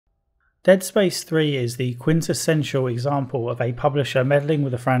Dead Space 3 is the quintessential example of a publisher meddling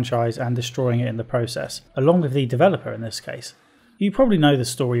with a franchise and destroying it in the process, along with the developer in this case. You probably know the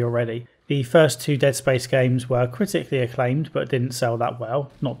story already. The first two Dead Space games were critically acclaimed but didn't sell that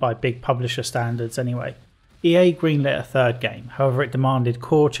well, not by big publisher standards anyway. EA greenlit a third game, however it demanded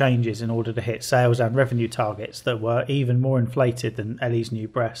core changes in order to hit sales and revenue targets that were even more inflated than Ellie's new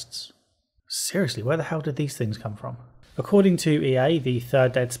breasts. Seriously, where the hell did these things come from? According to EA, the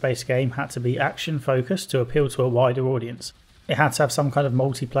third Dead Space game had to be action focused to appeal to a wider audience. It had to have some kind of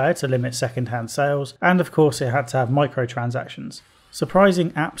multiplayer to limit second-hand sales, and of course it had to have microtransactions.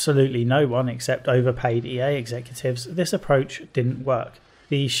 Surprising absolutely no one except overpaid EA executives, this approach didn't work.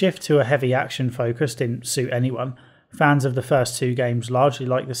 The shift to a heavy action focus didn't suit anyone. Fans of the first two games largely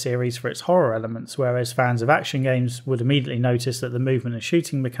liked the series for its horror elements, whereas fans of action games would immediately notice that the movement and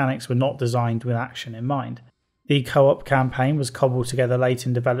shooting mechanics were not designed with action in mind. The co-op campaign was cobbled together late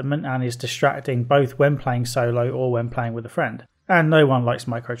in development and is distracting both when playing solo or when playing with a friend, and no one likes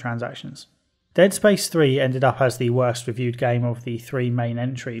microtransactions. Dead Space 3 ended up as the worst reviewed game of the three main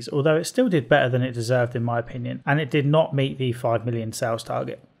entries, although it still did better than it deserved in my opinion, and it did not meet the 5 million sales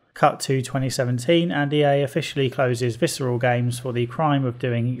target. Cut to 2017 and EA officially closes Visceral Games for the crime of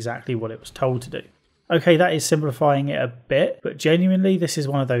doing exactly what it was told to do. Okay, that is simplifying it a bit, but genuinely this is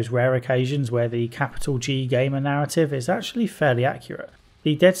one of those rare occasions where the capital G gamer narrative is actually fairly accurate.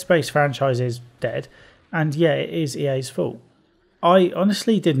 The Dead Space franchise is dead, and yeah, it is EA's fault. I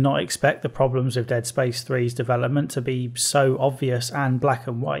honestly did not expect the problems with Dead Space 3's development to be so obvious and black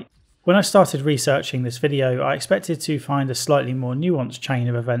and white. When I started researching this video, I expected to find a slightly more nuanced chain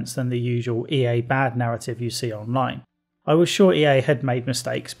of events than the usual EA bad narrative you see online. I was sure EA had made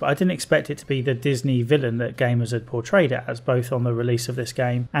mistakes, but I didn't expect it to be the Disney villain that gamers had portrayed it as, both on the release of this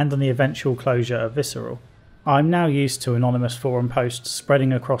game and on the eventual closure of Visceral. I'm now used to anonymous forum posts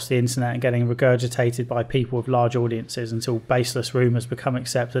spreading across the internet and getting regurgitated by people with large audiences until baseless rumours become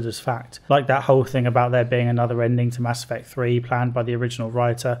accepted as fact, like that whole thing about there being another ending to Mass Effect 3 planned by the original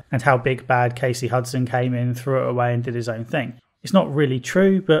writer, and how big bad Casey Hudson came in, threw it away and did his own thing. It's not really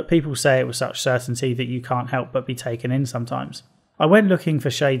true, but people say it with such certainty that you can't help but be taken in sometimes. I went looking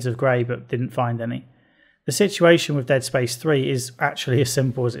for shades of grey but didn't find any. The situation with Dead Space 3 is actually as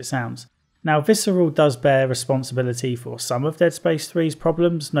simple as it sounds. Now, Visceral does bear responsibility for some of Dead Space 3's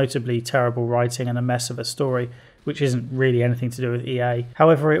problems, notably terrible writing and a mess of a story, which isn't really anything to do with EA.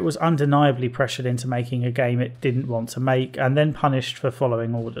 However, it was undeniably pressured into making a game it didn't want to make, and then punished for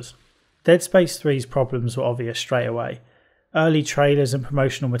following orders. Dead Space 3's problems were obvious straight away. Early trailers and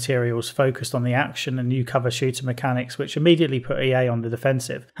promotional materials focused on the action and new cover shooter mechanics, which immediately put EA on the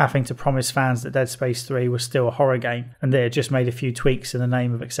defensive, having to promise fans that Dead Space 3 was still a horror game, and they had just made a few tweaks in the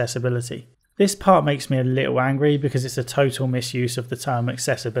name of accessibility. This part makes me a little angry because it's a total misuse of the term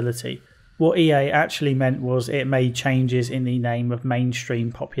accessibility. What EA actually meant was it made changes in the name of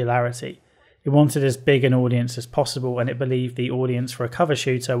mainstream popularity. It wanted as big an audience as possible, and it believed the audience for a cover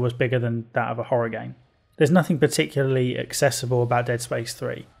shooter was bigger than that of a horror game. There's nothing particularly accessible about Dead Space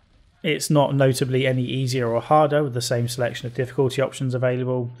 3. It's not notably any easier or harder with the same selection of difficulty options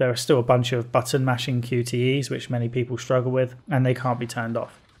available. There are still a bunch of button mashing QTEs which many people struggle with, and they can't be turned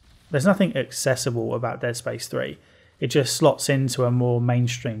off. There's nothing accessible about Dead Space 3. It just slots into a more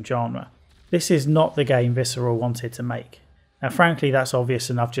mainstream genre. This is not the game Visceral wanted to make. Now frankly that's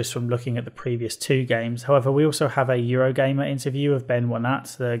obvious enough just from looking at the previous two games, however we also have a Eurogamer interview of Ben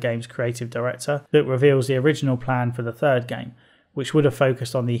Wanat, the game's creative director, that reveals the original plan for the third game, which would have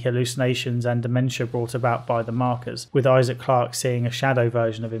focused on the hallucinations and dementia brought about by the markers, with Isaac Clarke seeing a shadow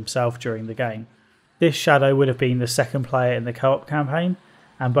version of himself during the game. This shadow would have been the second player in the co-op campaign,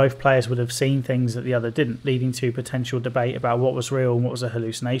 and both players would have seen things that the other didn't, leading to potential debate about what was real and what was a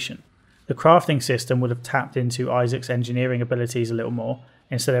hallucination. The crafting system would have tapped into Isaac's engineering abilities a little more,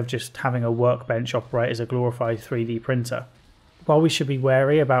 instead of just having a workbench operate as a glorified 3D printer. While we should be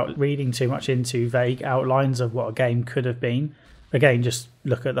wary about reading too much into vague outlines of what a game could have been, again just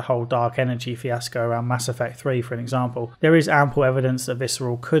look at the whole dark energy fiasco around Mass Effect 3 for an example, there is ample evidence that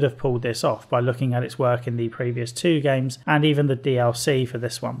Visceral could have pulled this off by looking at its work in the previous two games and even the DLC for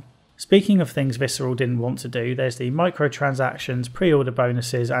this one. Speaking of things Visceral didn't want to do, there's the microtransactions, pre-order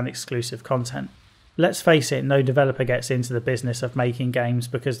bonuses and exclusive content. Let's face it, no developer gets into the business of making games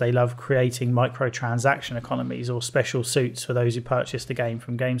because they love creating microtransaction economies or special suits for those who purchase the game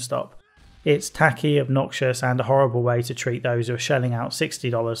from GameStop. It's tacky, obnoxious and a horrible way to treat those who are shelling out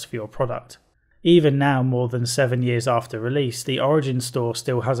 $60 for your product. Even now, more than 7 years after release, the Origin store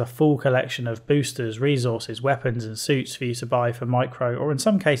still has a full collection of boosters, resources, weapons and suits for you to buy for micro, or in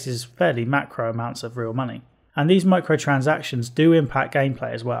some cases fairly macro amounts of real money. And these microtransactions do impact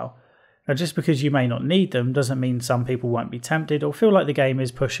gameplay as well. Now, just because you may not need them doesn't mean some people won't be tempted or feel like the game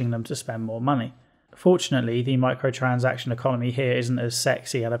is pushing them to spend more money. Fortunately, the microtransaction economy here isn't as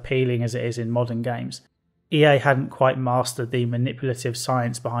sexy and appealing as it is in modern games. EA hadn't quite mastered the manipulative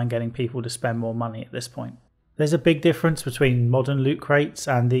science behind getting people to spend more money at this point. There's a big difference between modern loot crates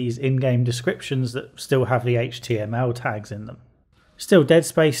and these in-game descriptions that still have the HTML tags in them. Still, Dead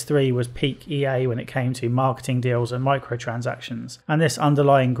Space 3 was peak EA when it came to marketing deals and microtransactions, and this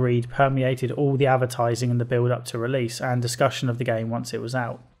underlying greed permeated all the advertising in the build-up to release and discussion of the game once it was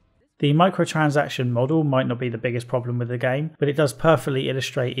out. The microtransaction model might not be the biggest problem with the game, but it does perfectly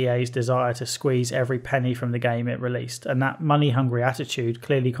illustrate EA's desire to squeeze every penny from the game it released, and that money-hungry attitude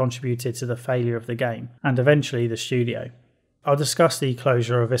clearly contributed to the failure of the game, and eventually the studio. I'll discuss the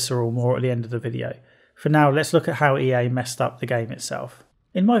closure of Visceral more at the end of the video. For now, let's look at how EA messed up the game itself.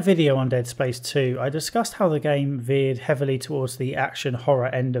 In my video on Dead Space 2, I discussed how the game veered heavily towards the action horror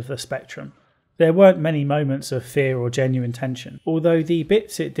end of the spectrum. There weren't many moments of fear or genuine tension, although the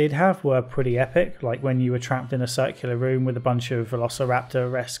bits it did have were pretty epic, like when you were trapped in a circular room with a bunch of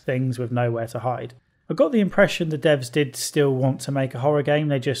Velociraptor-esque things with nowhere to hide. I got the impression the devs did still want to make a horror game,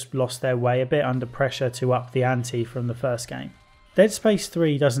 they just lost their way a bit under pressure to up the ante from the first game. Dead Space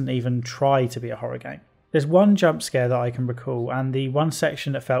 3 doesn't even try to be a horror game. There's one jump scare that I can recall, and the one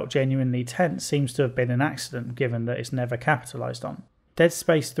section that felt genuinely tense seems to have been an accident given that it's never capitalised on. Dead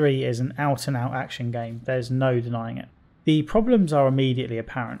Space 3 is an out-and-out action game, there's no denying it. The problems are immediately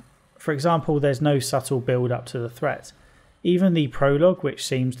apparent. For example, there's no subtle build-up to the threat. Even the prologue, which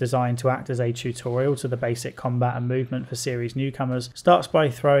seems designed to act as a tutorial to the basic combat and movement for series newcomers, starts by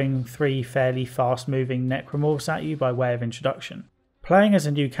throwing 3 fairly fast-moving necromorphs at you by way of introduction. Playing as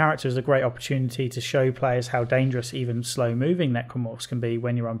a new character is a great opportunity to show players how dangerous even slow-moving necromorphs can be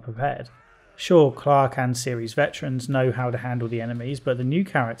when you're unprepared. Sure, Clark and series veterans know how to handle the enemies, but the new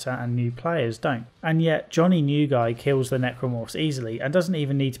character and new players don't. And yet, Johnny New Guy kills the necromorphs easily and doesn't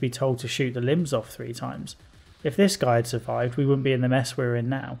even need to be told to shoot the limbs off 3 times. If this guy had survived, we wouldn't be in the mess we're in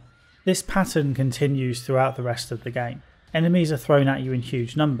now. This pattern continues throughout the rest of the game. Enemies are thrown at you in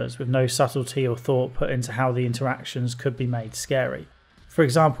huge numbers, with no subtlety or thought put into how the interactions could be made scary. For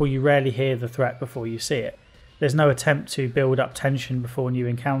example, you rarely hear the threat before you see it. There's no attempt to build up tension before new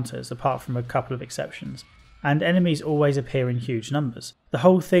encounters, apart from a couple of exceptions. And enemies always appear in huge numbers. The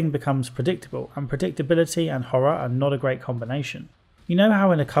whole thing becomes predictable, and predictability and horror are not a great combination. You know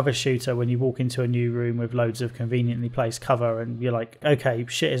how in a cover shooter when you walk into a new room with loads of conveniently placed cover and you're like, okay,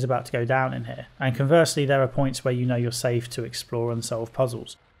 shit is about to go down in here. And conversely, there are points where you know you're safe to explore and solve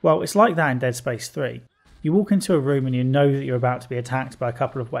puzzles. Well, it's like that in Dead Space 3. You walk into a room and you know that you're about to be attacked by a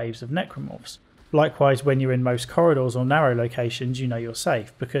couple of waves of necromorphs. Likewise, when you're in most corridors or narrow locations, you know you're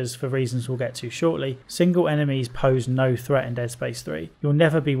safe, because for reasons we'll get to shortly, single enemies pose no threat in Dead Space 3. You'll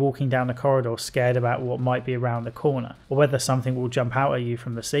never be walking down a corridor scared about what might be around the corner, or whether something will jump out at you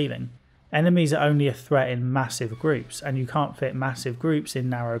from the ceiling. Enemies are only a threat in massive groups, and you can't fit massive groups in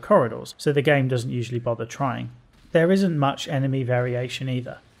narrow corridors, so the game doesn't usually bother trying. There isn't much enemy variation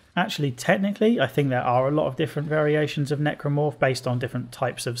either. Actually, technically, I think there are a lot of different variations of necromorph based on different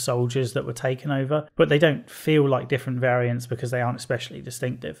types of soldiers that were taken over, but they don't feel like different variants because they aren't especially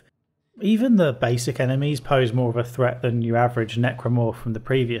distinctive. Even the basic enemies pose more of a threat than your average necromorph from the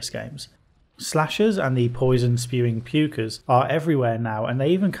previous games. Slashers and the poison-spewing pukers are everywhere now, and they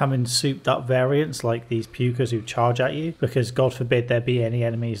even come in souped-up variants like these pukers who charge at you, because God forbid there be any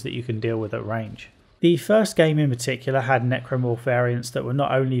enemies that you can deal with at range. The first game in particular had necromorph variants that were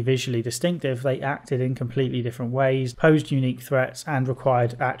not only visually distinctive, they acted in completely different ways, posed unique threats, and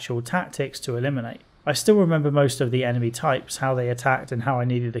required actual tactics to eliminate. I still remember most of the enemy types, how they attacked and how I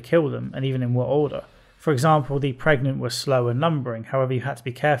needed to kill them, and even in what order. For example, the pregnant were slow and lumbering, however you had to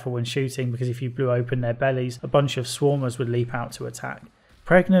be careful when shooting because if you blew open their bellies, a bunch of swarmers would leap out to attack.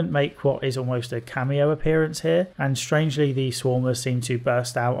 Pregnant make what is almost a cameo appearance here, and strangely the swarmers seem to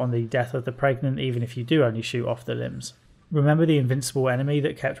burst out on the death of the pregnant even if you do only shoot off the limbs. Remember the invincible enemy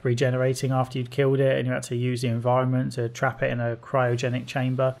that kept regenerating after you'd killed it and you had to use the environment to trap it in a cryogenic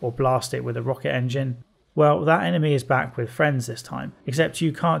chamber or blast it with a rocket engine? Well, that enemy is back with friends this time, except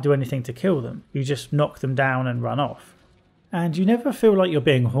you can't do anything to kill them, you just knock them down and run off. And you never feel like you're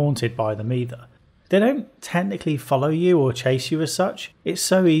being haunted by them either. They don't technically follow you or chase you as such. It's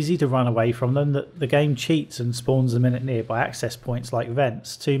so easy to run away from them that the game cheats and spawns them in at nearby access points like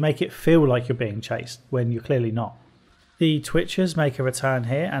vents to make it feel like you're being chased when you're clearly not. The Twitchers make a return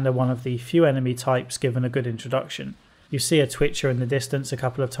here and are one of the few enemy types given a good introduction. You see a Twitcher in the distance a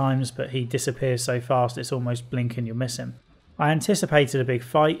couple of times, but he disappears so fast it's almost blink and you'll miss him. I anticipated a big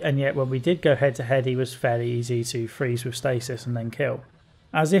fight, and yet when we did go head to head he was fairly easy to freeze with stasis and then kill.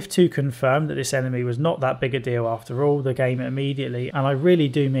 As if to confirm that this enemy was not that big a deal after all, the game immediately, and I really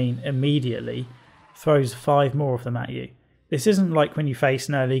do mean immediately, throws 5 more of them at you. This isn't like when you face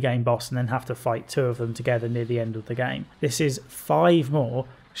an early game boss and then have to fight 2 of them together near the end of the game. This is 5 more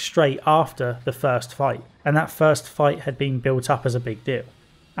straight after the first fight, and that first fight had been built up as a big deal.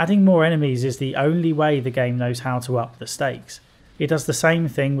 Adding more enemies is the only way the game knows how to up the stakes. It does the same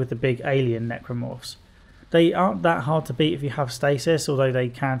thing with the big alien necromorphs. They aren't that hard to beat if you have stasis, although they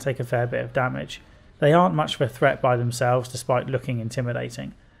can take a fair bit of damage. They aren't much of a threat by themselves despite looking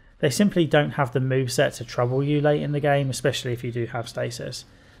intimidating. They simply don't have the moveset to trouble you late in the game, especially if you do have stasis.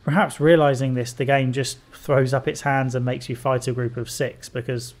 Perhaps realising this, the game just throws up its hands and makes you fight a group of 6,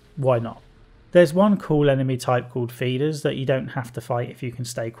 because why not? There's one cool enemy type called feeders that you don't have to fight if you can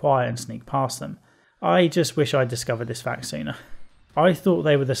stay quiet and sneak past them. I just wish I'd discovered this fact sooner. I thought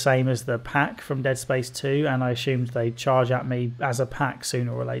they were the same as the pack from Dead Space 2, and I assumed they'd charge at me as a pack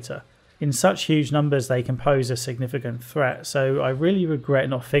sooner or later. In such huge numbers they can pose a significant threat, so I really regret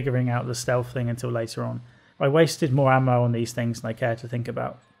not figuring out the stealth thing until later on. I wasted more ammo on these things than I care to think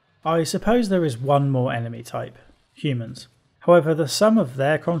about. I suppose there is one more enemy type, humans. However, the sum of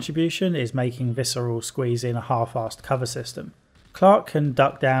their contribution is making Visceral squeeze in a half-assed cover system. Clark can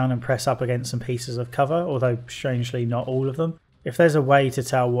duck down and press up against some pieces of cover, although strangely not all of them. If there's a way to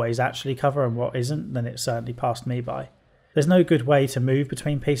tell what is actually cover and what isn't, then it certainly passed me by. There's no good way to move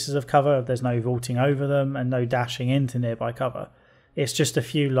between pieces of cover, there's no vaulting over them, and no dashing into nearby cover. It's just a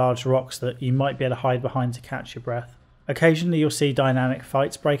few large rocks that you might be able to hide behind to catch your breath. Occasionally you'll see dynamic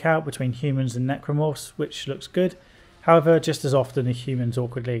fights break out between humans and necromorphs, which looks good. However, just as often the humans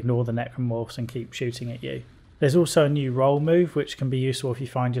awkwardly ignore the necromorphs and keep shooting at you. There's also a new roll move which can be useful if you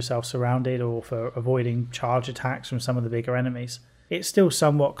find yourself surrounded or for avoiding charge attacks from some of the bigger enemies. It's still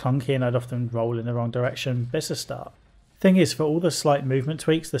somewhat clunky and I'd often roll in the wrong direction, but it's a start. Thing is, for all the slight movement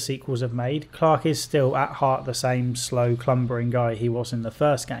tweaks the sequels have made, Clark is still at heart the same slow, clumbering guy he was in the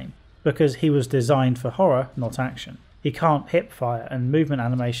first game, because he was designed for horror, not action. He can't hip fire and movement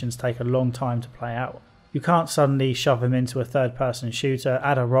animations take a long time to play out. You can't suddenly shove him into a third-person shooter,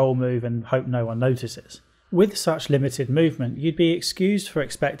 add a roll move and hope no one notices. With such limited movement, you'd be excused for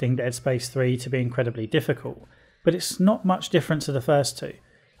expecting Dead Space 3 to be incredibly difficult, but it's not much different to the first 2.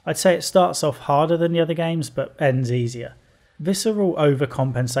 I'd say it starts off harder than the other games, but ends easier. Visceral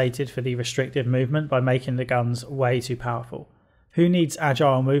overcompensated for the restrictive movement by making the guns way too powerful. Who needs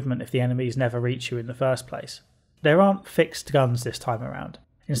agile movement if the enemies never reach you in the first place? There aren't fixed guns this time around.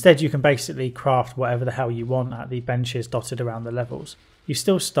 Instead, you can basically craft whatever the hell you want at the benches dotted around the levels. You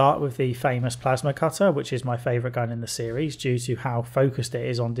still start with the famous plasma cutter, which is my favourite gun in the series due to how focused it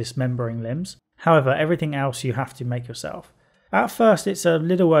is on dismembering limbs. However, everything else you have to make yourself. At first it's a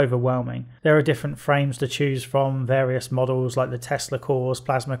little overwhelming. There are different frames to choose from, various models like the Tesla cores,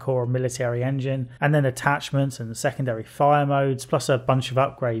 plasma core and military engine, and then attachments and secondary fire modes, plus a bunch of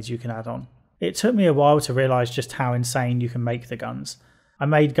upgrades you can add on. It took me a while to realise just how insane you can make the guns. I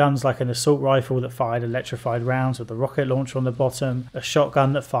made guns like an assault rifle that fired electrified rounds with a rocket launcher on the bottom, a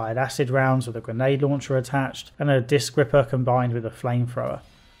shotgun that fired acid rounds with a grenade launcher attached, and a disc ripper combined with a flamethrower.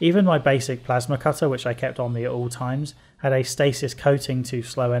 Even my basic plasma cutter, which I kept on me at all times, had a stasis coating to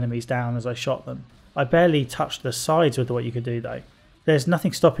slow enemies down as I shot them. I barely touched the sides with what you could do though. There's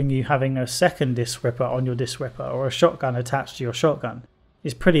nothing stopping you having a second disc ripper on your disc ripper or a shotgun attached to your shotgun.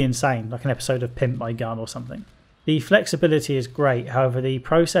 It's pretty insane, like an episode of Pimp My Gun or something. The flexibility is great, however the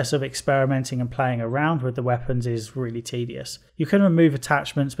process of experimenting and playing around with the weapons is really tedious. You can remove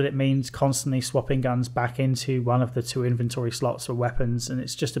attachments, but it means constantly swapping guns back into one of the 2 inventory slots for weapons, and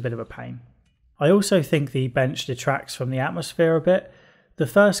it's just a bit of a pain. I also think the bench detracts from the atmosphere a bit. The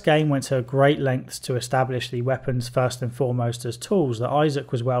first game went to great lengths to establish the weapons first and foremost as tools that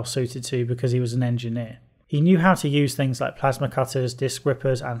Isaac was well suited to because he was an engineer. He knew how to use things like plasma cutters, disc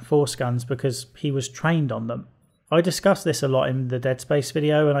rippers and force guns because he was trained on them. I discussed this a lot in the Dead Space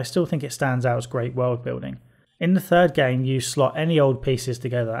video and I still think it stands out as great world building. In the third game you slot any old pieces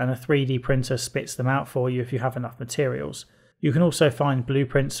together and a 3D printer spits them out for you if you have enough materials. You can also find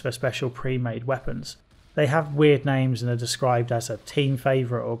blueprints for special pre-made weapons. They have weird names and are described as a team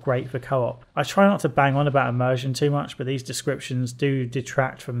favourite or great for co-op. I try not to bang on about immersion too much, but these descriptions do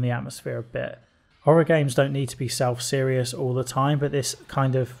detract from the atmosphere a bit. Horror games don't need to be self-serious all the time, but this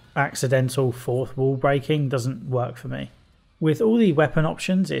kind of accidental fourth wall breaking doesn't work for me. With all the weapon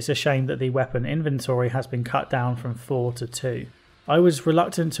options, it's a shame that the weapon inventory has been cut down from 4 to 2. I was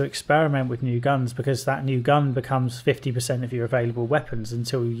reluctant to experiment with new guns because that new gun becomes 50% of your available weapons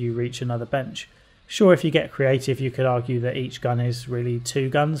until you reach another bench. Sure, if you get creative you could argue that each gun is really 2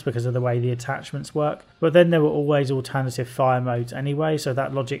 guns because of the way the attachments work, but then there were always alternative fire modes anyway, so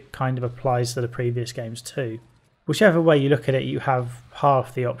that logic kind of applies to the previous games too. Whichever way you look at it, you have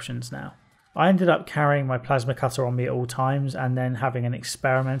half the options now. I ended up carrying my plasma cutter on me at all times and then having an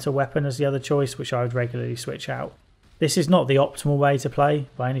experimental weapon as the other choice, which I would regularly switch out. This is not the optimal way to play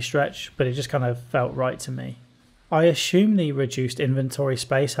by any stretch, but it just kind of felt right to me. I assume the reduced inventory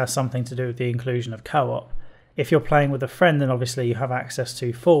space has something to do with the inclusion of co-op. If you're playing with a friend, then obviously you have access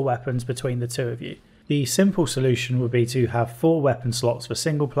to 4 weapons between the 2 of you. The simple solution would be to have 4 weapon slots for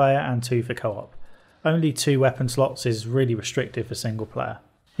single player and 2 for co-op. Only 2 weapon slots is really restrictive for single player.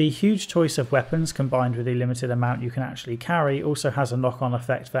 The huge choice of weapons combined with the limited amount you can actually carry also has a knock-on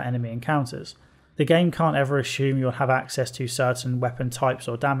effect for enemy encounters. The game can't ever assume you'll have access to certain weapon types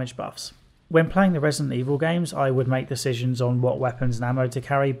or damage buffs. When playing the Resident Evil games, I would make decisions on what weapons and ammo to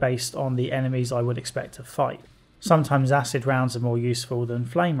carry based on the enemies I would expect to fight. Sometimes acid rounds are more useful than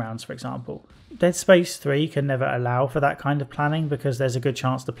flame rounds, for example. Dead Space 3 can never allow for that kind of planning because there's a good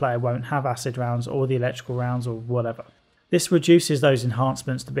chance the player won't have acid rounds or the electrical rounds or whatever. This reduces those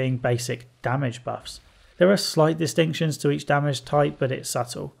enhancements to being basic damage buffs. There are slight distinctions to each damage type, but it's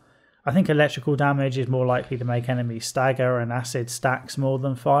subtle. I think electrical damage is more likely to make enemies stagger and acid stacks more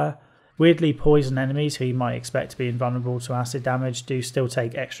than fire. Weirdly, poison enemies who you might expect to be invulnerable to acid damage do still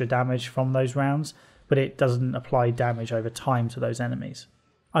take extra damage from those rounds, but it doesn't apply damage over time to those enemies.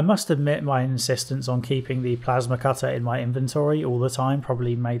 I must admit my insistence on keeping the plasma cutter in my inventory all the time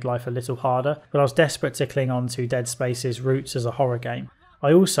probably made life a little harder, but I was desperate to cling on to Dead Space's roots as a horror game.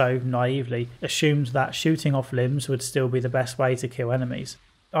 I also, naively, assumed that shooting off limbs would still be the best way to kill enemies.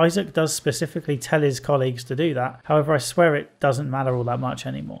 Isaac does specifically tell his colleagues to do that, however I swear it doesn't matter all that much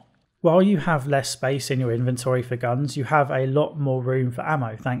anymore. While you have less space in your inventory for guns, you have a lot more room for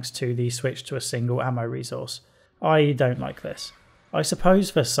ammo thanks to the switch to a single ammo resource. I don't like this. I suppose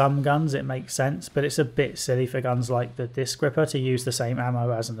for some guns it makes sense, but it's a bit silly for guns like the disc gripper to use the same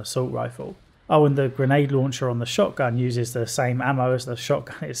ammo as an assault rifle. Oh, and the grenade launcher on the shotgun uses the same ammo as the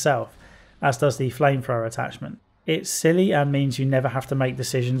shotgun itself, as does the flamethrower attachment. It's silly and means you never have to make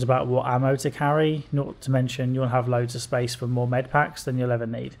decisions about what ammo to carry, not to mention you'll have loads of space for more med packs than you'll ever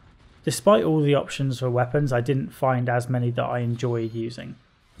need. Despite all the options for weapons, I didn't find as many that I enjoyed using.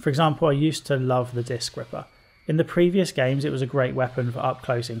 For example, I used to love the disc gripper. In the previous games it was a great weapon for up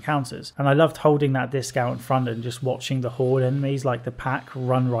close encounters, and I loved holding that disc out in front and just watching the horde enemies like the pack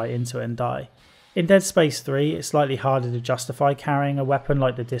run right into it and die. In Dead Space 3 it's slightly harder to justify carrying a weapon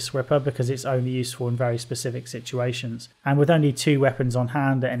like the disc gripper because it's only useful in very specific situations, and with only 2 weapons on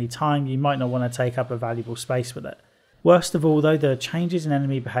hand at any time you might not want to take up a valuable space with it. Worst of all though, the changes in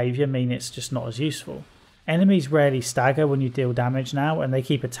enemy behaviour mean it's just not as useful. Enemies rarely stagger when you deal damage now, and they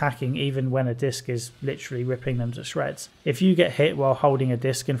keep attacking even when a disc is literally ripping them to shreds. If you get hit while holding a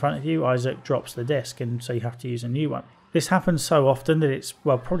disc in front of you, Isaac drops the disc and so you have to use a new one. This happens so often that it's,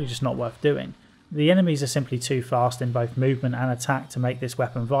 well, probably just not worth doing. The enemies are simply too fast in both movement and attack to make this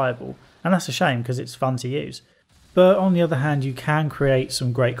weapon viable, and that's a shame because it's fun to use. But on the other hand, you can create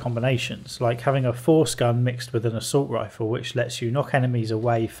some great combinations, like having a force gun mixed with an assault rifle, which lets you knock enemies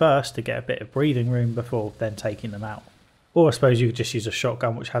away first to get a bit of breathing room before then taking them out. Or I suppose you could just use a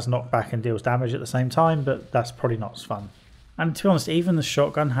shotgun which has knockback and deals damage at the same time, but that's probably not as fun. And to be honest, even the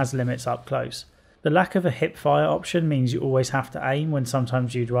shotgun has limits up close. The lack of a hip fire option means you always have to aim when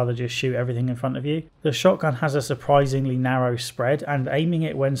sometimes you'd rather just shoot everything in front of you. The shotgun has a surprisingly narrow spread, and aiming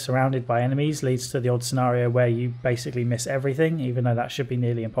it when surrounded by enemies leads to the odd scenario where you basically miss everything, even though that should be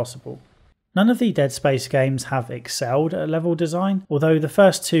nearly impossible. None of the Dead Space games have excelled at level design, although the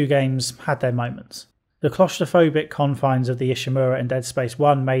first 2 games had their moments. The claustrophobic confines of the Ishimura in Dead Space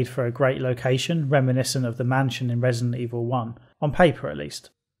 1 made for a great location, reminiscent of the mansion in Resident Evil 1, on paper at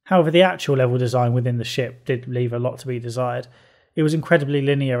least. However, the actual level design within the ship did leave a lot to be desired. It was incredibly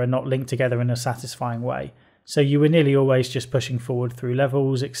linear and not linked together in a satisfying way, so you were nearly always just pushing forward through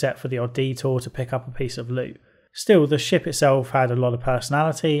levels except for the odd detour to pick up a piece of loot. Still, the ship itself had a lot of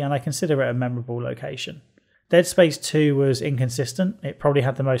personality and I consider it a memorable location. Dead Space 2 was inconsistent. It probably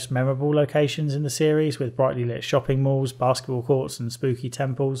had the most memorable locations in the series with brightly lit shopping malls, basketball courts and spooky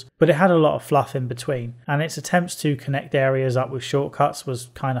temples, but it had a lot of fluff in between, and its attempts to connect areas up with shortcuts was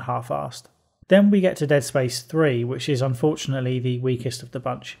kinda half-assed. Then we get to Dead Space 3, which is unfortunately the weakest of the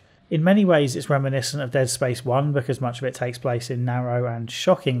bunch. In many ways it's reminiscent of Dead Space 1 because much of it takes place in narrow and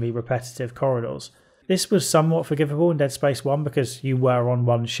shockingly repetitive corridors. This was somewhat forgivable in Dead Space 1 because you were on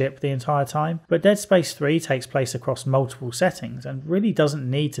one ship the entire time, but Dead Space 3 takes place across multiple settings and really doesn't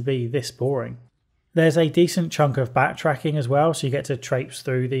need to be this boring. There's a decent chunk of backtracking as well, so you get to traipse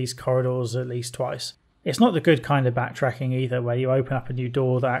through these corridors at least twice. It's not the good kind of backtracking either, where you open up a new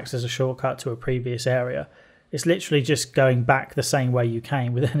door that acts as a shortcut to a previous area. It's literally just going back the same way you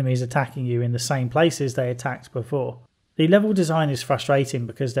came, with enemies attacking you in the same places they attacked before. The level design is frustrating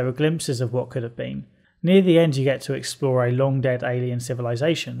because there are glimpses of what could have been. Near the end you get to explore a long dead alien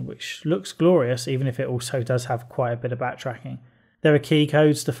civilization, which looks glorious even if it also does have quite a bit of backtracking. There are key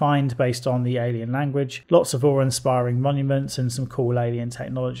codes to find based on the alien language, lots of awe-inspiring monuments and some cool alien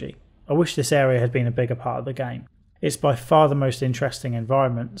technology. I wish this area had been a bigger part of the game. It's by far the most interesting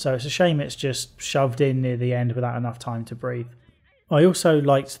environment, so it's a shame it's just shoved in near the end without enough time to breathe. I also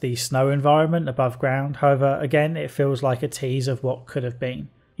liked the snow environment above ground, however again it feels like a tease of what could have been.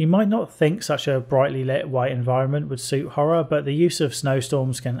 You might not think such a brightly lit white environment would suit horror, but the use of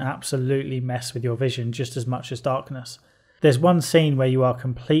snowstorms can absolutely mess with your vision just as much as darkness. There's one scene where you are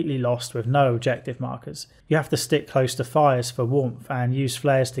completely lost with no objective markers. You have to stick close to fires for warmth and use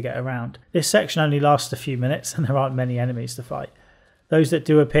flares to get around. This section only lasts a few minutes and there aren't many enemies to fight. Those that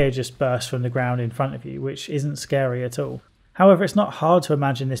do appear just burst from the ground in front of you, which isn't scary at all. However, it's not hard to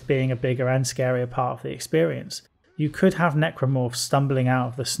imagine this being a bigger and scarier part of the experience. You could have necromorphs stumbling out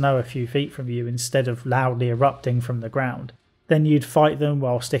of the snow a few feet from you instead of loudly erupting from the ground. Then you'd fight them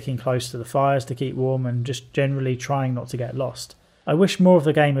while sticking close to the fires to keep warm and just generally trying not to get lost. I wish more of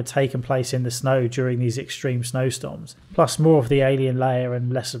the game had taken place in the snow during these extreme snowstorms, plus more of the alien layer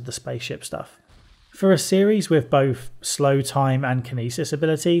and less of the spaceship stuff. For a series with both slow time and kinesis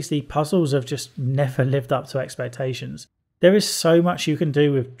abilities, the puzzles have just never lived up to expectations. There is so much you can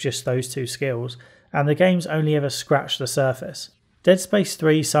do with just those two skills, and the game's only ever scratched the surface. Dead Space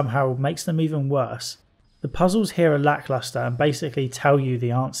 3 somehow makes them even worse. The puzzles here are lackluster and basically tell you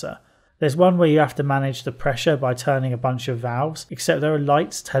the answer. There's one where you have to manage the pressure by turning a bunch of valves, except there are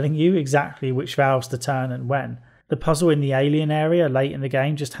lights telling you exactly which valves to turn and when. The puzzle in the alien area late in the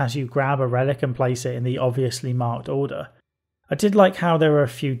game just has you grab a relic and place it in the obviously marked order. I did like how there are a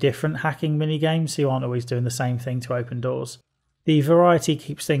few different hacking minigames, so you aren't always doing the same thing to open doors. The variety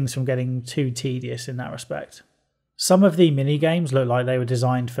keeps things from getting too tedious in that respect. Some of the mini-games look like they were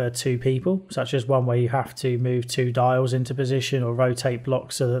designed for two people, such as one where you have to move two dials into position or rotate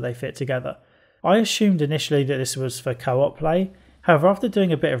blocks so that they fit together. I assumed initially that this was for co-op play, however after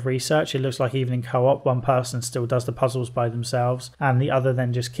doing a bit of research it looks like even in co-op one person still does the puzzles by themselves and the other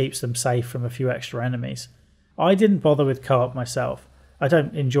then just keeps them safe from a few extra enemies. I didn't bother with co-op myself. I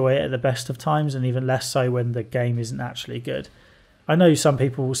don't enjoy it at the best of times and even less so when the game isn't actually good. I know some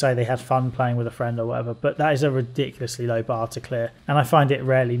people will say they had fun playing with a friend or whatever, but that is a ridiculously low bar to clear, and I find it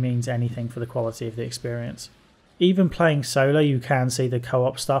rarely means anything for the quality of the experience. Even playing solo, you can see the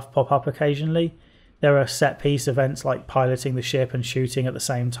co-op stuff pop up occasionally. There are set-piece events like piloting the ship and shooting at the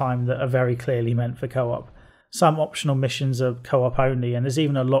same time that are very clearly meant for co-op. Some optional missions are co-op only, and there's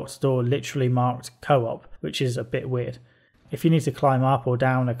even a locked door literally marked co-op, which is a bit weird. If you need to climb up or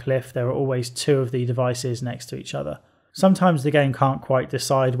down a cliff, there are always two of the devices next to each other. Sometimes the game can't quite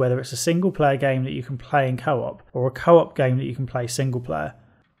decide whether it's a single player game that you can play in co-op or a co-op game that you can play single player.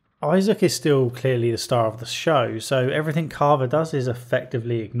 Isaac is still clearly the star of the show, so everything Carver does is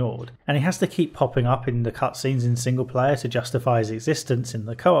effectively ignored, and he has to keep popping up in the cutscenes in single player to justify his existence in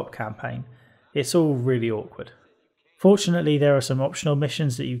the co-op campaign. It's all really awkward. Fortunately, there are some optional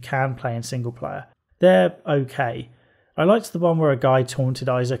missions that you can play in single player. They're okay. I liked the one where a guy taunted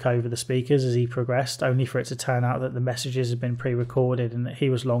Isaac over the speakers as he progressed, only for it to turn out that the messages had been pre-recorded and that he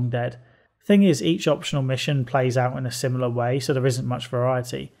was long dead. Thing is, each optional mission plays out in a similar way, so there isn't much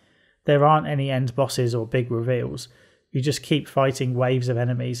variety. There aren't any end bosses or big reveals. You just keep fighting waves of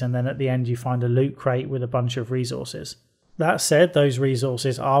enemies and then at the end you find a loot crate with a bunch of resources. That said, those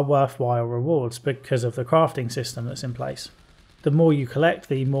resources are worthwhile rewards because of the crafting system that's in place. The more you collect,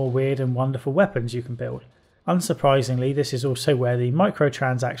 the more weird and wonderful weapons you can build. Unsurprisingly, this is also where the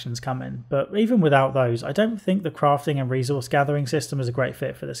microtransactions come in, but even without those, I don't think the crafting and resource gathering system is a great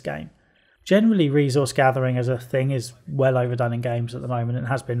fit for this game. Generally, resource gathering as a thing is well overdone in games at the moment and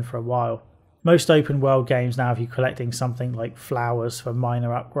has been for a while. Most open world games now have you collecting something like flowers for minor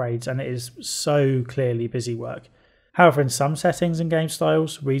upgrades, and it is so clearly busy work. However, in some settings and game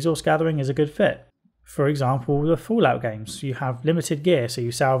styles, resource gathering is a good fit. For example, the Fallout games, you have limited gear, so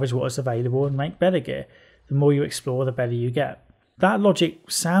you salvage what is available and make better gear. The more you explore, the better you get. That logic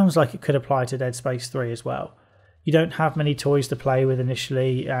sounds like it could apply to Dead Space 3 as well. You don't have many toys to play with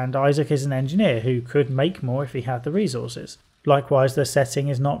initially, and Isaac is an engineer who could make more if he had the resources. Likewise, the setting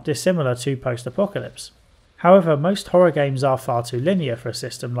is not dissimilar to post-apocalypse. However, most horror games are far too linear for a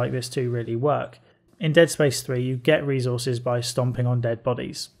system like this to really work. In Dead Space 3, you get resources by stomping on dead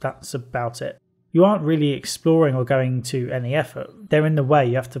bodies. That's about it. You aren't really exploring or going to any effort. They're in the way,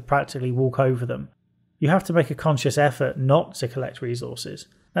 you have to practically walk over them. You have to make a conscious effort not to collect resources.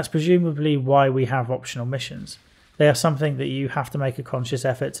 That's presumably why we have optional missions. They are something that you have to make a conscious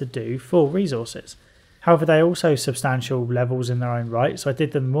effort to do for resources. However, they are also substantial levels in their own right, so I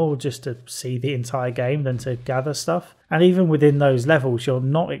did them more just to see the entire game than to gather stuff. And even within those levels, you're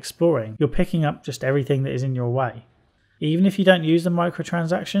not exploring, you're picking up just everything that is in your way. Even if you don't use the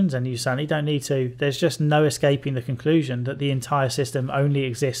microtransactions, and you certainly don't need to, there's just no escaping the conclusion that the entire system only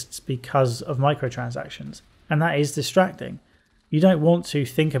exists because of microtransactions. And that is distracting. You don't want to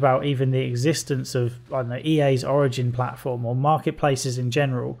think about even the existence of, I don't know, EA's Origin platform or marketplaces in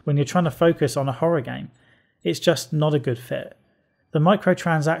general when you're trying to focus on a horror game. It's just not a good fit. The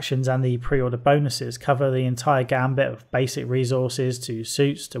microtransactions and the pre-order bonuses cover the entire gambit of basic resources to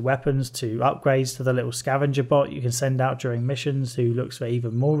suits to weapons to upgrades to the little scavenger bot you can send out during missions who looks for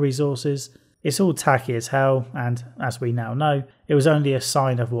even more resources. It's all tacky as hell, and as we now know, it was only a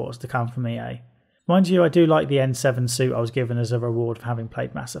sign of what was to come from EA. Mind you, I do like the N7 suit I was given as a reward for having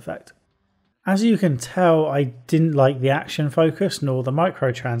played Mass Effect. As you can tell, I didn't like the action focus nor the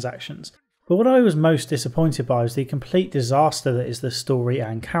microtransactions, but what I was most disappointed by was the complete disaster that is the story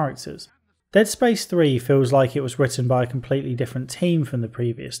and characters. Dead Space 3 feels like it was written by a completely different team from the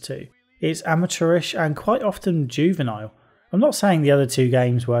previous two. It's amateurish and quite often juvenile. I'm not saying the other two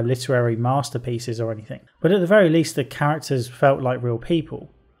games were literary masterpieces or anything, but at the very least the characters felt like real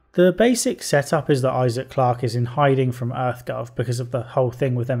people. The basic setup is that Isaac Clarke is in hiding from EarthGov because of the whole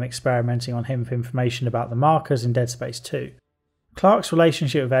thing with them experimenting on him for information about the markers in Dead Space 2. Clarke's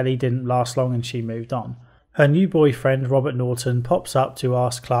relationship with Ellie didn't last long and she moved on. Her new boyfriend, Robert Norton, pops up to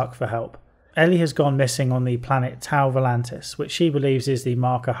ask Clarke for help. Ellie has gone missing on the planet Tau Volantis, which she believes is the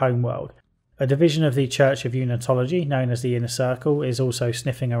marker homeworld. A division of the Church of Unitology, known as the Inner Circle, is also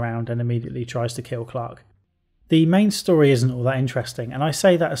sniffing around and immediately tries to kill Clarke. The main story isn't all that interesting, and I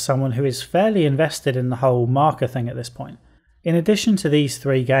say that as someone who is fairly invested in the whole marker thing at this point. In addition to these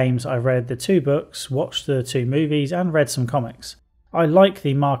 3 games, I've read the 2 books, watched the 2 movies, and read some comics. I like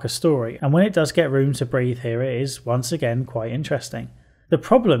the marker story, and when it does get room to breathe here, it is, once again, quite interesting. The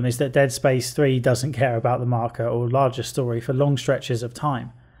problem is that Dead Space 3 doesn't care about the marker or larger story for long stretches of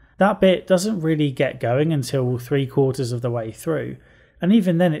time. That bit doesn't really get going until 3/4 of the way through, and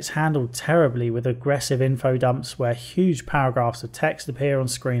even then it's handled terribly with aggressive info dumps where huge paragraphs of text appear on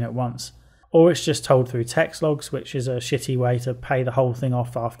screen at once. Or it's just told through text logs, which is a shitty way to pay the whole thing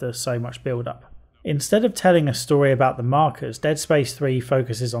off after so much build up. Instead of telling a story about the markers, Dead Space 3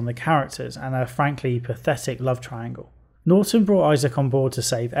 focuses on the characters and a frankly pathetic love triangle. Norton brought Isaac on board to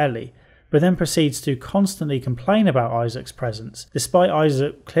save Ellie, but then proceeds to constantly complain about Isaac's presence, despite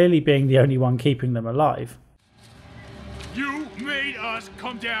Isaac clearly being the only one keeping them alive. You made us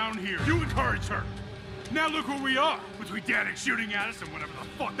come down here. You encouraged her. Now look where we are. Between Danik shooting at us and whatever the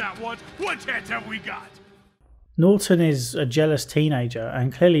fuck that was, what chance have we got? Norton is a jealous teenager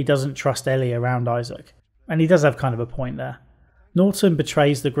and clearly doesn't trust Ellie around Isaac. And he does have kind of a point there. Norton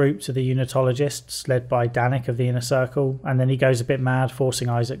betrays the group to the Unitologists, led by Danik of the Inner Circle, and then he goes a bit mad, forcing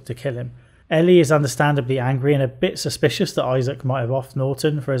Isaac to kill him. Ellie is understandably angry and a bit suspicious that Isaac might have offed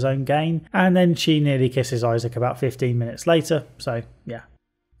Norton for his own gain, and then she nearly kisses Isaac about 15 minutes later, so yeah.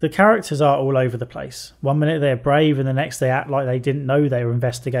 The characters are all over the place. One minute they're brave and the next they act like they didn't know they were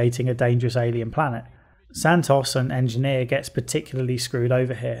investigating a dangerous alien planet. Santos, an engineer, gets particularly screwed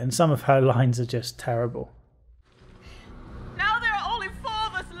over here, and some of her lines are just terrible. Now there are only 4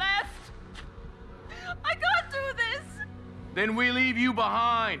 of us left! I can't do this! Then we leave you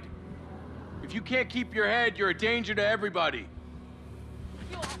behind. If you can't keep your head, you're a danger to everybody.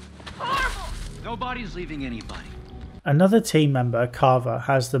 You're horrible! Nobody's leaving anybody. Another team member, Carver,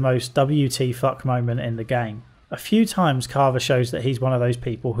 has the most WTF moment in the game. A few times Carver shows that he's one of those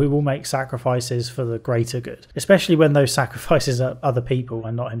people who will make sacrifices for the greater good, especially when those sacrifices are other people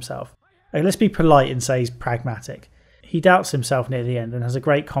and not himself. Let's be polite and say he's pragmatic. He doubts himself near the end and has a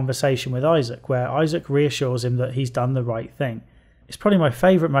great conversation with Isaac, where Isaac reassures him that he's done the right thing. It's probably my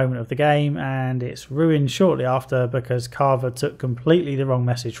favourite moment of the game, and it's ruined shortly after because Carver took completely the wrong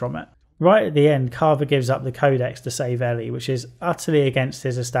message from it. Right at the end, Carver gives up the codex to save Ellie, which is utterly against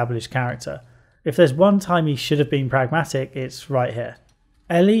his established character. If there's one time he should have been pragmatic, it's right here.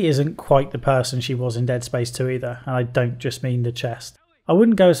 Ellie isn't quite the person she was in Dead Space 2 either, and I don't just mean the chest. I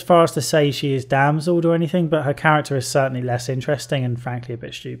wouldn't go as far as to say she is damseled or anything, but her character is certainly less interesting and frankly a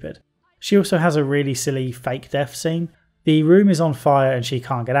bit stupid. She also has a really silly fake death scene. The room is on fire and she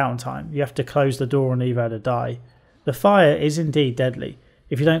can't get out in time. You have to close the door and leave her to die. The fire is indeed deadly.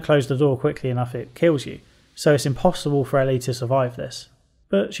 If you don't close the door quickly enough, it kills you. So it's impossible for Ellie to survive this.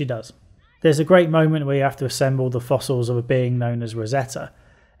 But she does. There's a great moment where you have to assemble the fossils of a being known as Rosetta.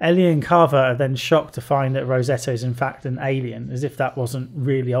 Ellie and Carver are then shocked to find that Rosetta is in fact an alien, as if that wasn't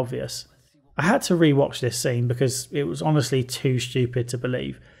really obvious. I had to rewatch this scene because it was honestly too stupid to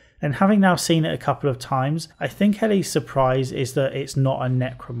believe, and having now seen it a couple of times, I think Ellie's surprise is that it's not a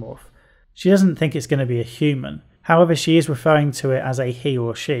necromorph. She doesn't think it's going to be a human, however she is referring to it as a he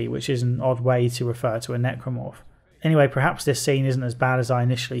or she, which is an odd way to refer to a necromorph. Anyway, perhaps this scene isn't as bad as I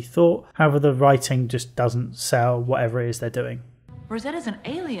initially thought, however the writing just doesn't sell whatever it is they're doing. Rosetta's an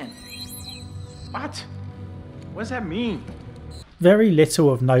alien. What? What does that mean? Very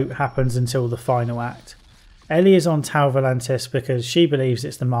little of note happens until the final act. Ellie is on Tau Volantis because she believes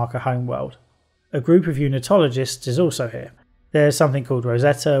it's the marker homeworld. A group of unitologists is also here. There's something called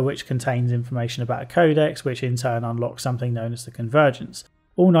Rosetta, which contains information about a codex, which in turn unlocks something known as the Convergence.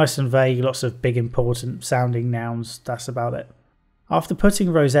 All nice and vague, lots of big important sounding nouns, that's about it. After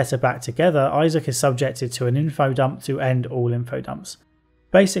putting Rosetta back together, Isaac is subjected to an info dump to end all info dumps.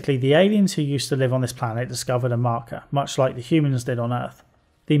 Basically, the aliens who used to live on this planet discovered a marker, much like the humans did on Earth.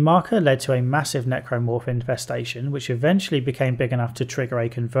 The marker led to a massive necromorph infestation, which eventually became big enough to trigger a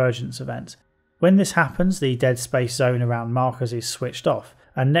convergence event. When this happens, the dead space zone around markers is switched off,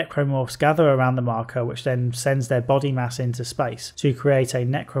 and necromorphs gather around the marker, which then sends their body mass into space to create a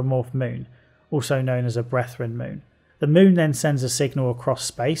necromorph moon, also known as a Brethren moon. The moon then sends a signal across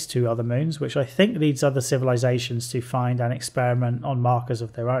space to other moons, which I think leads other civilizations to find and experiment on markers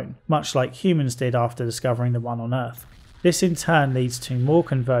of their own, much like humans did after discovering the one on Earth. This in turn leads to more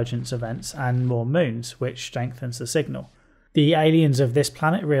convergence events and more moons, which strengthens the signal. The aliens of this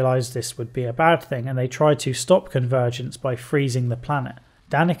planet realised this would be a bad thing, and they tried to stop convergence by freezing the planet.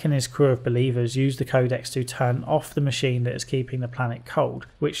 Danik and his crew of believers use the codex to turn off the machine that is keeping the planet cold,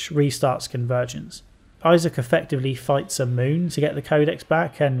 which restarts convergence. Isaac effectively fights a moon to get the codex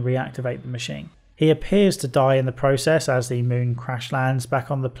back and reactivate the machine. He appears to die in the process as the moon crash lands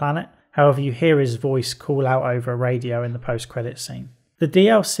back on the planet, however you hear his voice call out over a radio in the post-credits scene. The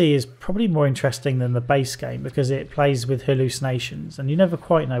DLC is probably more interesting than the base game because it plays with hallucinations and you never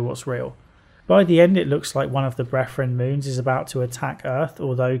quite know what's real. By the end it looks like one of the Brethren moons is about to attack Earth,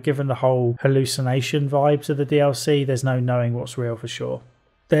 although given the whole hallucination vibes of the DLC there's no knowing what's real for sure.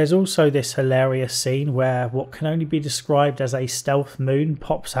 There's also this hilarious scene where what can only be described as a stealth moon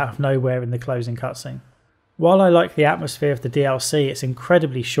pops out of nowhere in the closing cutscene. While I like the atmosphere of the DLC, it's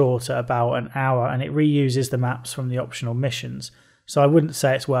incredibly short at about an hour and it reuses the maps from the optional missions, so I wouldn't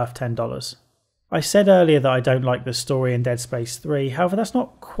say it's worth $10. I said earlier that I don't like the story in Dead Space 3, however that's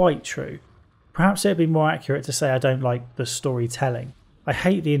not quite true. Perhaps it would be more accurate to say I don't like the storytelling. I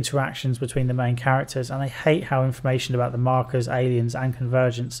hate the interactions between the main characters and I hate how information about the markers, aliens and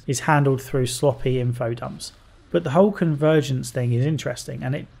convergence is handled through sloppy info dumps. But the whole convergence thing is interesting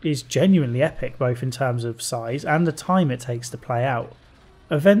and it is genuinely epic both in terms of size and the time it takes to play out.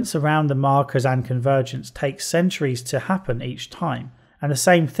 Events around the markers and convergence take centuries to happen each time, and the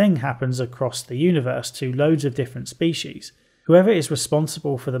same thing happens across the universe to loads of different species. Whoever is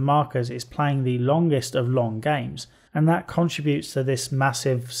responsible for the markers is playing the longest of long games, and that contributes to this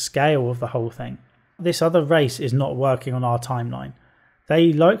massive scale of the whole thing. This other race is not working on our timeline.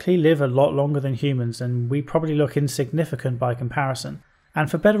 They likely live a lot longer than humans and we probably look insignificant by comparison. And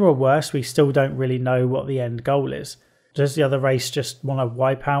for better or worse, we still don't really know what the end goal is. Does the other race just want to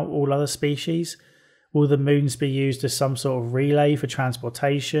wipe out all other species? Will the moons be used as some sort of relay for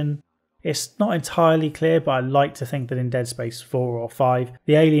transportation? It's not entirely clear, but I like to think that in Dead Space 4 or 5,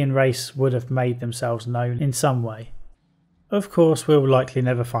 the alien race would have made themselves known in some way. Of course, we'll likely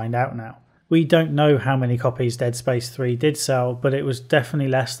never find out now. We don't know how many copies Dead Space 3 did sell, but it was definitely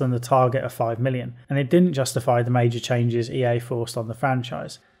less than the target of 5 million, and it didn't justify the major changes EA forced on the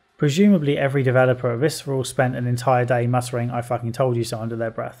franchise. Presumably every developer at Visceral spent an entire day muttering "I fucking told you so" under their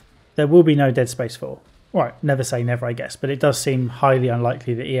breath. There will be no Dead Space 4. Right, never say never I guess, but it does seem highly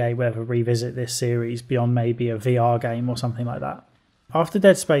unlikely that EA will ever revisit this series beyond maybe a VR game or something like that. After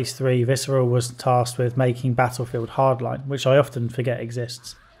Dead Space 3, Visceral was tasked with making Battlefield Hardline, which I often forget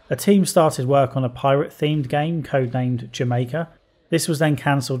exists. A team started work on a pirate-themed game codenamed Jamaica. This was then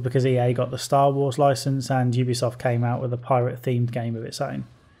cancelled because EA got the Star Wars license and Ubisoft came out with a pirate-themed game of its own.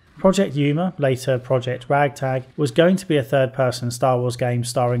 Project Yuma, later Project Ragtag, was going to be a third-person Star Wars game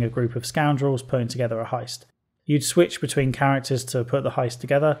starring a group of scoundrels putting together a heist. You'd switch between characters to put the heist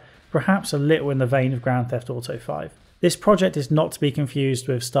together, perhaps a little in the vein of Grand Theft Auto 5. This project is not to be confused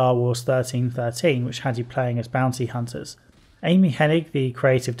with Star Wars 1313, which had you playing as bounty hunters. Amy Hennig, the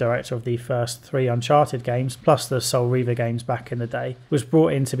creative director of the first 3 Uncharted games, plus the Soul Reaver games back in the day, was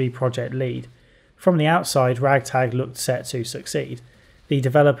brought in to be project lead. From the outside, Ragtag looked set to succeed. The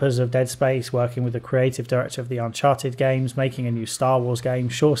developers of Dead Space working with the creative director of the Uncharted games making a new Star Wars game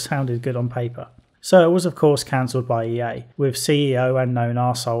sure sounded good on paper. So it was of course cancelled by EA, with CEO and known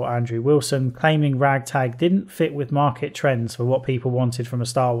arsehole Andrew Wilson claiming Ragtag didn't fit with market trends for what people wanted from a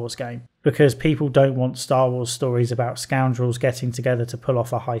Star Wars game, because people don't want Star Wars stories about scoundrels getting together to pull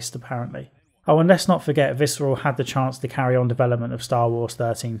off a heist apparently. Oh, and let's not forget Visceral had the chance to carry on development of Star Wars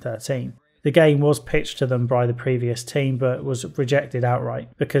 1313. The game was pitched to them by the previous team but was rejected outright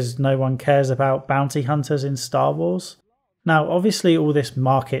because no one cares about bounty hunters in Star Wars. Now obviously all this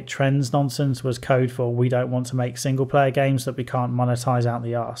market trends nonsense was code for we don't want to make single player games that we can't monetize out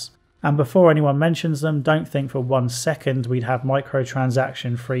the arse. And before anyone mentions them, don't think for 1 second we'd have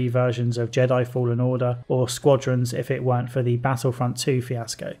microtransaction free versions of Jedi Fallen Order or Squadrons if it weren't for the Battlefront 2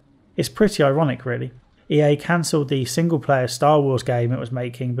 fiasco. It's pretty ironic really. EA cancelled the single player Star Wars game it was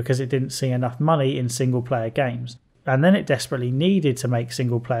making because it didn't see enough money in single player games. And then it desperately needed to make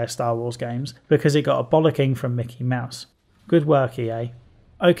single player Star Wars games because it got a bollocking from Mickey Mouse. Good work EA.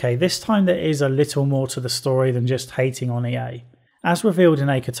 Okay, this time there is a little more to the story than just hating on EA. As revealed in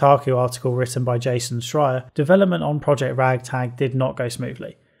a Kotaku article written by Jason Schreier, development on Project Ragtag did not go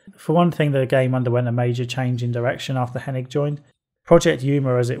smoothly. For one thing, the game underwent a major change in direction after Hennig joined. Project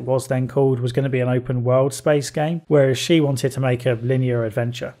Yuma, as it was then called, was going to be an open world space game, whereas she wanted to make a linear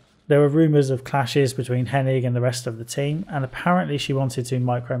adventure. There were rumours of clashes between Hennig and the rest of the team, and apparently she wanted to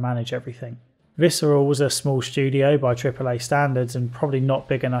micromanage everything. Visceral was a small studio by AAA standards and probably not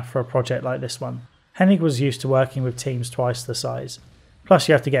big enough for a project like this one. Hennig was used to working with teams twice the size. Plus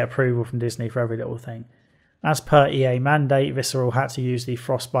you have to get approval from Disney for every little thing. As per EA mandate, Visceral had to use the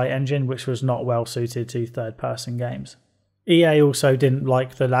Frostbite engine, which was not well suited to third-person games. EA also didn't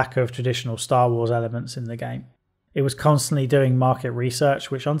like the lack of traditional Star Wars elements in the game. It was constantly doing market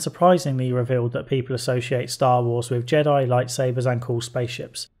research, which unsurprisingly revealed that people associate Star Wars with Jedi, lightsabers and cool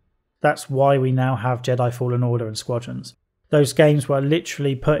spaceships. That's why we now have Jedi Fallen Order and Squadrons. Those games were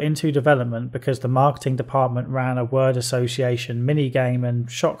literally put into development because the marketing department ran a word association minigame and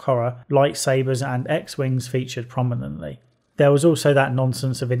shock horror, lightsabers and X-Wings featured prominently. There was also that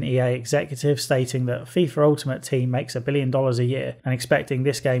nonsense of an EA executive stating that FIFA Ultimate Team makes $1 billion a year and expecting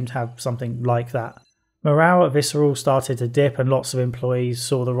this game to have something like that. Morale at Visceral started to dip and lots of employees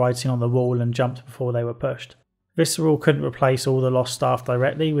saw the writing on the wall and jumped before they were pushed. Visceral couldn't replace all the lost staff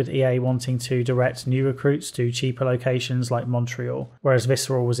directly, with EA wanting to direct new recruits to cheaper locations like Montreal, whereas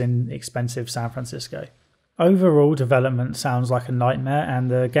Visceral was in expensive San Francisco. Overall, development sounds like a nightmare and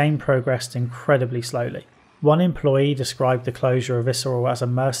the game progressed incredibly slowly. One employee described the closure of Visceral as a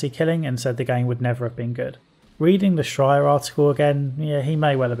mercy killing and said the game would never have been good. Reading the Schreier article again, yeah, he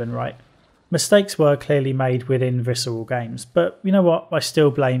may well have been right. Mistakes were clearly made within Visceral Games, but you know what, I still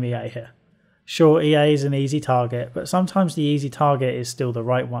blame EA here. Sure, EA is an easy target, but sometimes the easy target is still the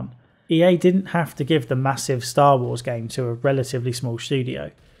right one. EA didn't have to give the massive Star Wars game to a relatively small studio.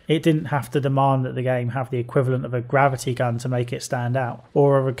 It didn't have to demand that the game have the equivalent of a gravity gun to make it stand out,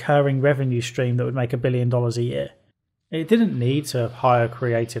 or a recurring revenue stream that would make $1 billion a year. It didn't need to hire a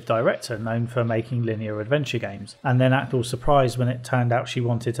creative director known for making linear adventure games, and then act all surprised when it turned out she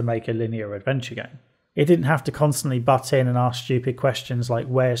wanted to make a linear adventure game. It didn't have to constantly butt in and ask stupid questions like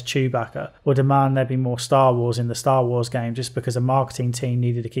where's Chewbacca, or demand there be more Star Wars in the Star Wars game just because a marketing team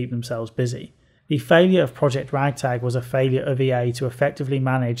needed to keep themselves busy. The failure of Project Ragtag was a failure of EA to effectively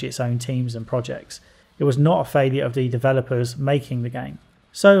manage its own teams and projects. It was not a failure of the developers making the game.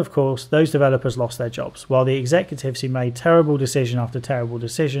 So of course, those developers lost their jobs, while the executives who made terrible decision after terrible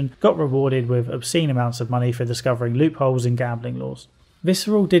decision got rewarded with obscene amounts of money for discovering loopholes in gambling laws.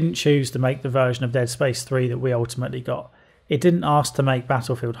 Visceral didn't choose to make the version of Dead Space 3 that we ultimately got. It didn't ask to make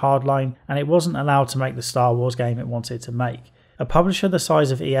Battlefield Hardline, and it wasn't allowed to make the Star Wars game it wanted to make. A publisher the size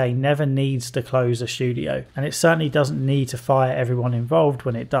of EA never needs to close a studio, and it certainly doesn't need to fire everyone involved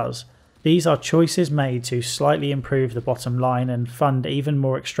when it does. These are choices made to slightly improve the bottom line and fund even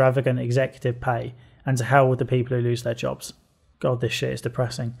more extravagant executive pay, and to hell with the people who lose their jobs. God, this shit is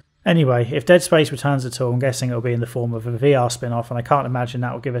depressing. Anyway, if Dead Space returns at all, I'm guessing it'll be in the form of a VR spin-off, and I can't imagine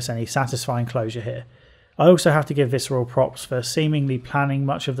that will give us any satisfying closure here. I also have to give Visceral props for seemingly planning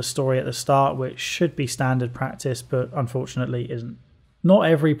much of the story at the start, which should be standard practice, but unfortunately isn't. Not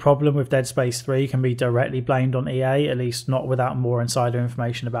every problem with Dead Space 3 can be directly blamed on EA, at least not without more insider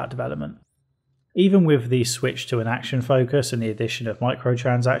information about development. Even with the switch to an action focus and the addition of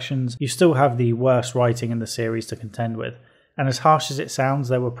microtransactions, you still have the worst writing in the series to contend with. And as harsh as it sounds,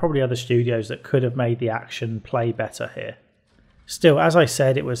 there were probably other studios that could have made the action play better here. Still, as I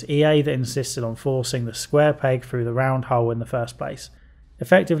said, it was EA that insisted on forcing the square peg through the round hole in the first place.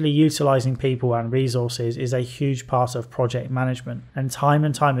 Effectively utilising people and resources is a huge part of project management, and time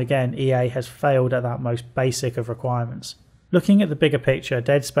again EA has failed at that most basic of requirements. Looking at the bigger picture,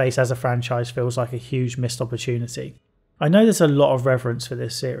 Dead Space as a franchise feels like a huge missed opportunity. I know there's a lot of reverence for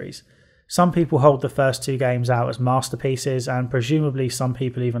this series. Some people hold the first 2 games out as masterpieces, and presumably some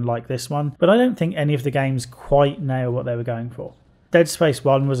people even like this one, but I don't think any of the games quite nail what they were going for. Dead Space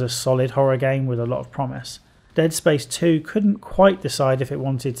 1 was a solid horror game with a lot of promise. Dead Space 2 couldn't quite decide if it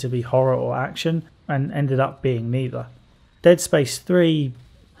wanted to be horror or action, and ended up being neither. Dead Space 3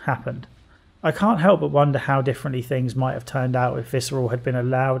 happened. I can't help but wonder how differently things might have turned out if Visceral had been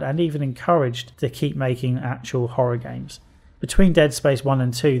allowed and even encouraged to keep making actual horror games. Between Dead Space 1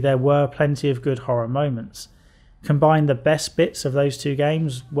 and 2 there were plenty of good horror moments. Combine the best bits of those 2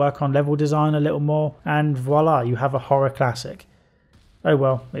 games, work on level design a little more, and voila, you have a horror classic. Oh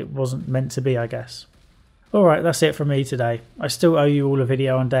well, it wasn't meant to be, I guess. Alright, that's it from me today. I still owe you all a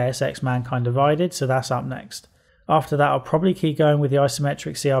video on Deus Ex Mankind Divided, so that's up next. After that I'll probably keep going with the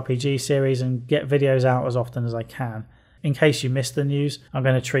isometric CRPG series and get videos out as often as I can. In case you missed the news, I'm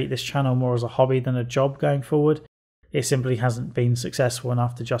going to treat this channel more as a hobby than a job going forward. It simply hasn't been successful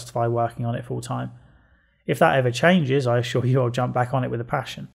enough to justify working on it full time. If that ever changes, I assure you I'll jump back on it with a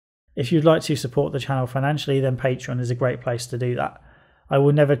passion. If you'd like to support the channel financially, then Patreon is a great place to do that. I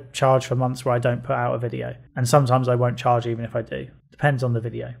will never charge for months where I don't put out a video, and sometimes I won't charge even if I do. Depends on the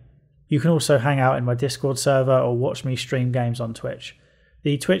video. You can also hang out in my Discord server or watch me stream games on Twitch.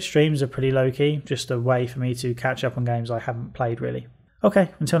 The Twitch streams are pretty low key, just a way for me to catch up on games I haven't played really. Okay,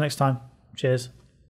 until next time, cheers.